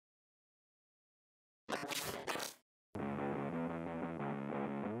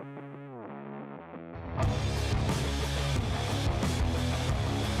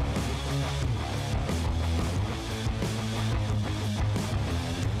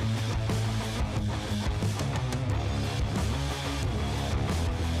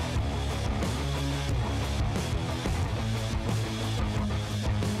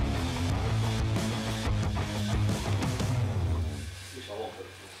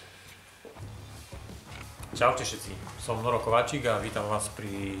Čaute všetci, som Noro Kováčik a vítam vás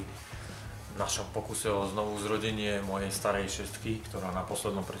pri našom pokuse o znovuzrodenie mojej starej šestky, ktorá na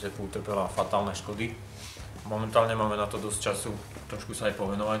poslednom preteku utrpela fatálne škody. Momentálne máme na to dosť času trošku sa aj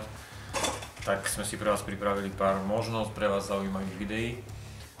povenovať, tak sme si pre vás pripravili pár možnosť pre vás zaujímavých videí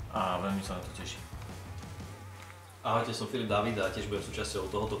a veľmi sa na to teším. Ahojte, som Filip David a tiež budem súčasťou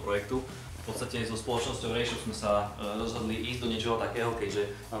tohoto projektu. V podstate so spoločnosťou race-shop sme sa rozhodli ísť do niečoho takého, keďže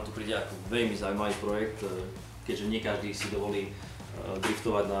nám tu príde ako veľmi zaujímavý projekt, keďže nie každý si dovolí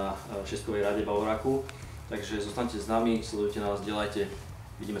driftovať na šestkovej rade Bavoraku. Takže zostaňte s nami, sledujte nás, delajte,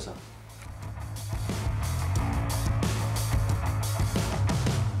 vidíme sa.